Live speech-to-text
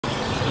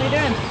What are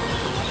you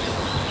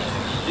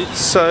doing?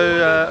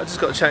 So I just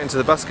got chatting to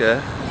the busker,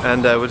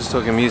 and we're just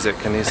talking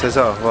music, and he says,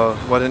 "Oh, well,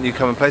 why don't you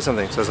come and play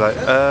something?" So I was like,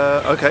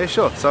 "Okay,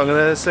 sure." So I'm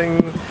gonna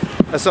sing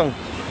a song.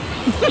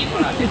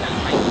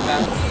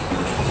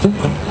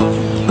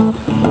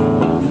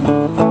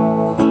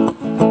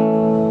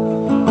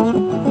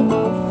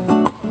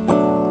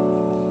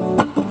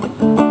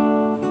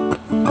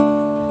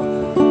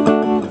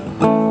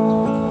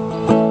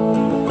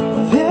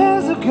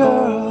 There's a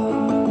girl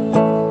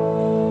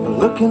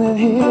looking at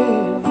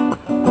him.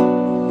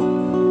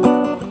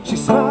 She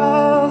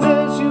smiles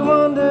and she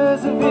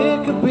wonders if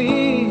it could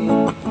be.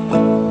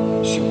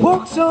 She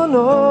walks on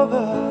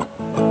over,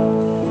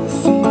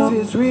 sees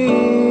it's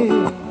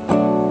real.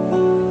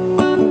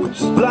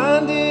 She's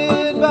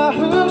blinded by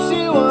who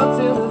she wants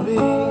him to be.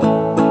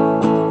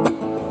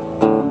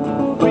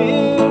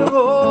 We're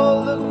all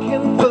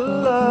looking for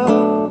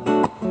love.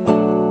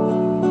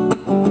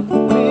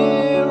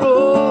 We're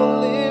all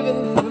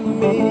living for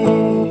me.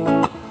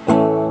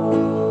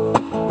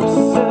 We're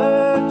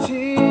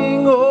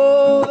searching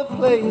all the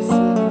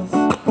places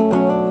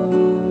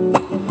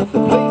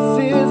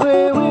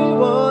where we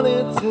want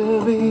it to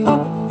be.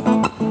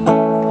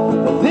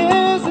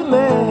 There's a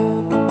man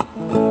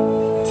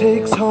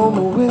takes home a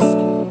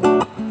whiskey,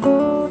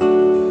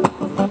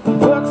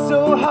 works so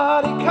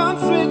hard he can't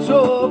switch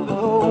off at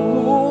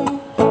home.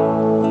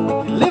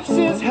 He lifts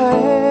his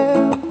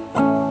hand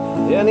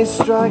and he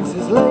strikes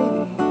his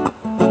lady,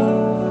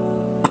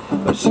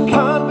 but she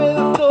can't bear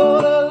the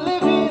thought of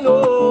living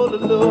all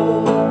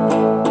alone.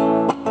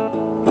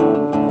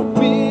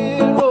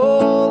 We're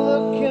all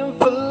looking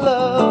for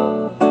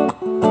love.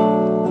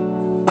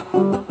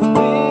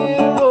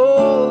 We're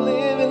all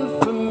living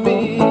for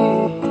me.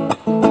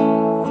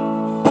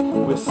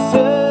 We're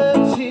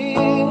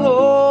searching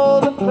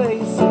all the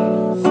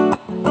places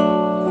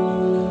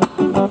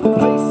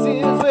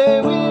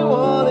where we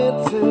want it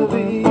to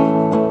be.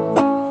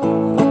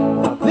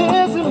 Now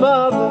there's a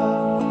mother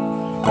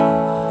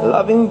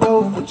loving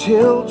both the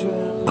children.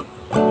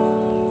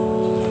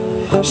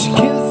 She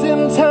gives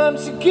them time,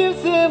 she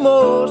gives them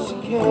all she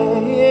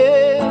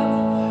can.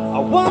 I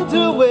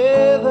wonder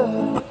whether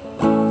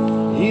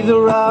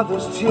either of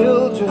those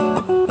children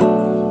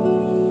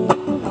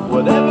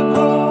would ever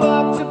grow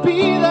up to be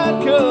that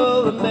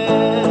girl or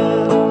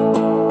man.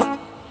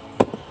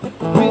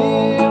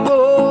 We're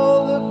all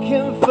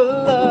looking for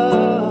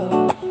love.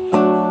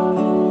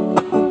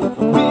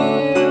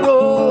 We're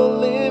all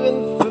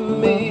living for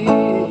me.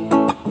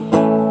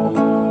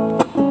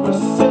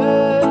 We're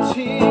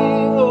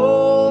searching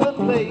all the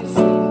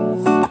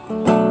places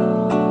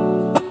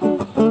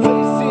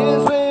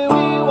where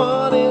we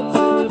want it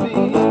to be.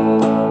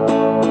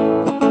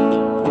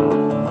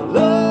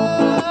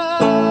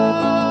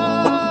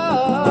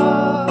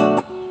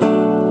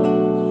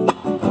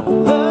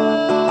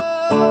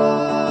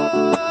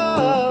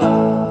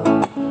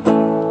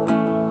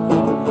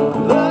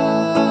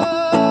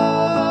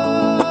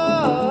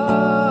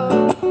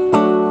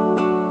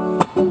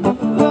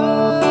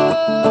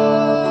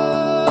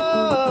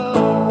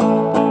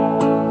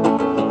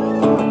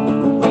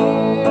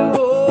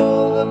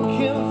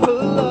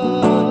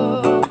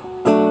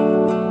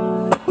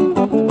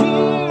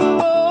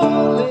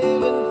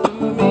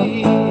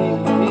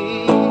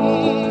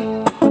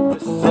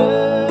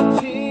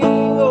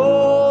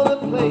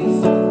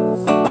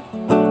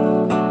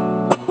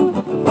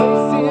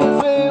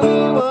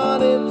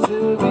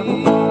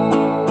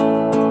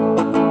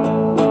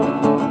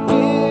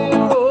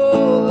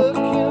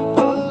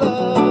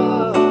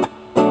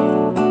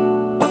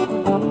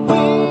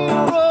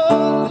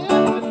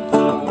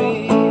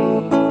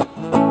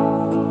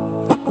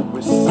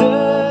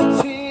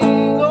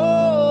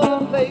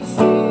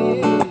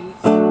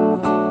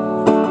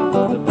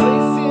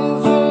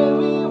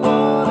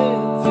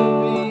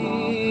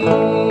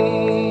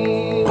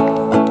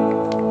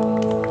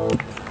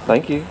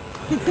 Thank you.